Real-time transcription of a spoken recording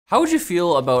How would you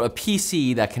feel about a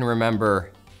PC that can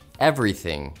remember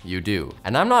everything you do?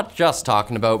 And I'm not just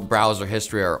talking about browser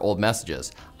history or old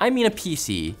messages. I mean a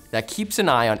PC that keeps an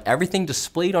eye on everything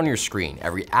displayed on your screen,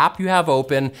 every app you have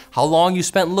open, how long you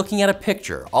spent looking at a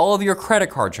picture, all of your credit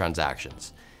card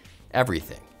transactions,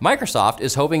 everything. Microsoft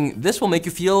is hoping this will make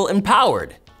you feel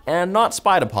empowered and not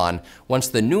spied upon once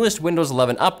the newest Windows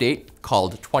 11 update,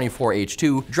 called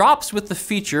 24H2, drops with the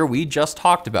feature we just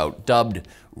talked about, dubbed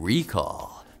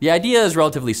Recall. The idea is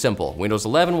relatively simple. Windows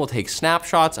 11 will take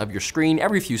snapshots of your screen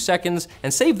every few seconds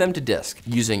and save them to disk.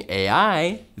 Using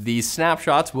AI, these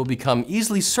snapshots will become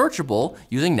easily searchable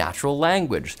using natural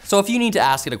language. So if you need to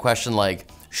ask it a question like,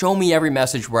 show me every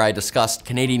message where I discussed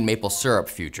Canadian maple syrup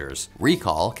futures,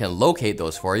 Recall can locate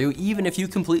those for you even if you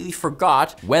completely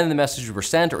forgot when the messages were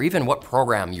sent or even what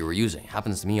program you were using.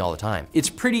 Happens to me all the time. It's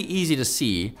pretty easy to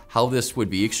see how this would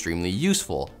be extremely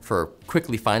useful for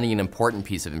quickly finding an important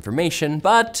piece of information,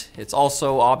 but it's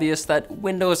also obvious that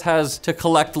Windows has to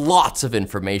collect lots of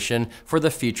information for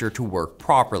the feature to work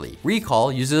properly.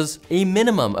 Recall uses a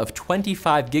minimum of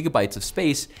 25 gigabytes of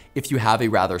space if you have a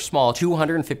rather small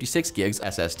 256 gigs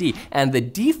SSD, and the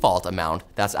default amount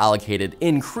that's allocated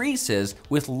increases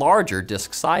with larger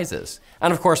disk sizes.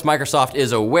 And of course, Microsoft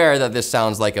is aware that this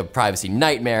sounds like a privacy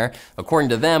nightmare. According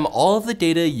to them, all of the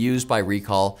data used by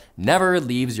Recall never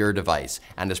leaves your device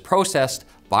and is processed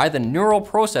by the Neural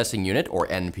Processing Unit, or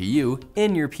NPU,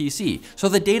 in your PC, so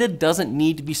the data doesn't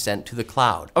need to be sent to the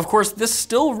cloud. Of course, this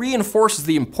still reinforces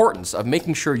the importance of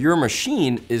making sure your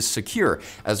machine is secure,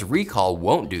 as Recall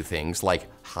won't do things like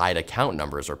hide account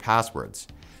numbers or passwords.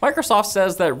 Microsoft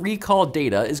says that Recall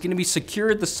data is going to be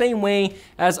secured the same way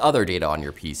as other data on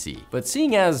your PC. But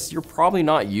seeing as you're probably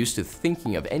not used to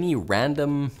thinking of any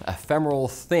random ephemeral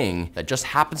thing that just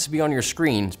happens to be on your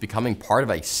screen as becoming part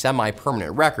of a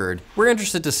semi-permanent record, we're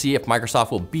interested to see if Microsoft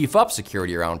will beef up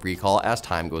security around Recall as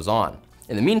time goes on.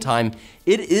 In the meantime,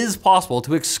 it is possible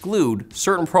to exclude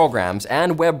certain programs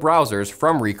and web browsers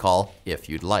from Recall if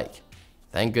you'd like.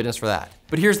 Thank goodness for that.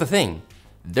 But here's the thing.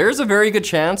 There's a very good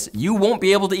chance you won't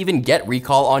be able to even get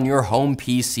Recall on your home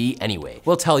PC anyway.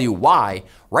 We'll tell you why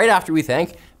right after we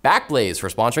thank Backblaze for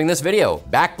sponsoring this video.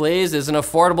 Backblaze is an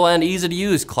affordable and easy to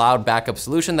use cloud backup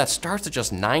solution that starts at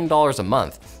just $9 a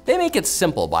month. They make it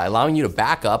simple by allowing you to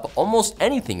back up almost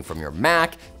anything from your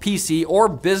Mac, PC, or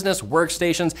business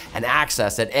workstations and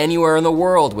access it anywhere in the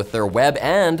world with their web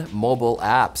and mobile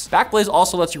apps. Backblaze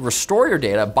also lets you restore your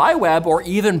data by web or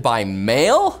even by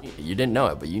mail. You didn't know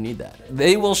it, but you need that.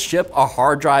 They will ship a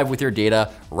hard drive with your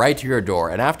data right to your door,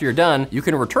 and after you're done, you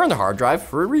can return the hard drive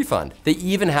for a refund. They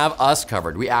even have us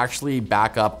covered. We actually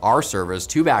back up our servers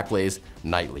to Backblaze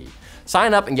nightly.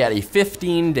 Sign up and get a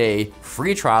 15-day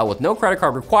free trial with no credit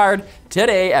card required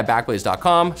today at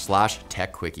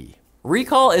backblaze.com/techquickie.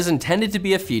 Recall is intended to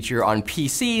be a feature on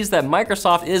PCs that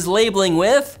Microsoft is labeling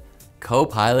with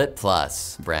Copilot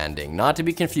Plus branding, not to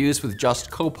be confused with just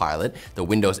Copilot, the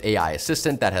Windows AI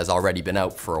assistant that has already been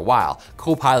out for a while.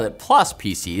 Copilot Plus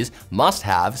PCs must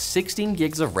have 16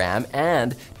 gigs of RAM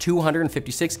and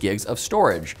 256 gigs of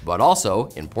storage, but also,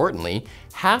 importantly,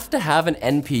 have to have an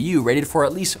NPU rated for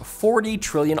at least 40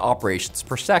 trillion operations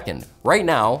per second. Right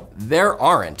now, there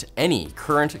aren't any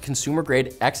current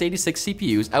consumer-grade x86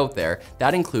 CPUs out there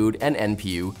that include an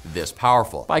NPU this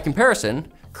powerful. By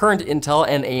comparison, current Intel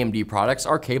and AMD products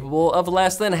are capable of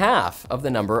less than half of the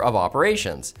number of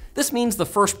operations. This means the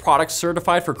first products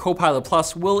certified for Copilot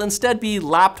Plus will instead be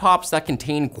laptops that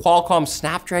contain Qualcomm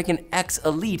Snapdragon X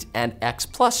Elite and X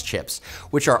Plus chips,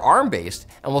 which are ARM-based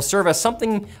and will serve as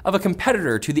something of a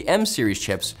competitor to the M series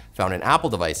chips found in Apple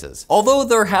devices. Although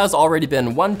there has already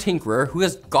been one tinkerer who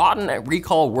has gotten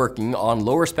Recall working on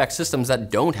lower spec systems that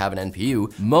don't have an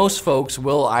NPU, most folks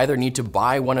will either need to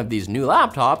buy one of these new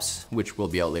laptops, which will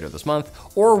be out later this month,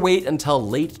 or wait until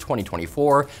late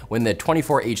 2024 when the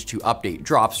 24H2 update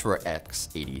drops for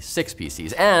x86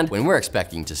 PCs, and when we're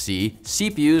expecting to see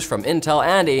CPUs from Intel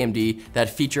and AMD that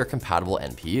feature compatible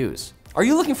NPUs. Are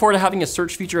you looking forward to having a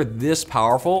search feature this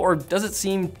powerful, or does it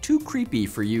seem too creepy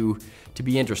for you to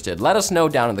be interested? Let us know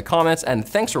down in the comments, and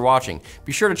thanks for watching.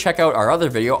 Be sure to check out our other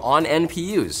video on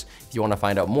NPUs if you want to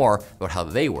find out more about how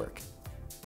they work.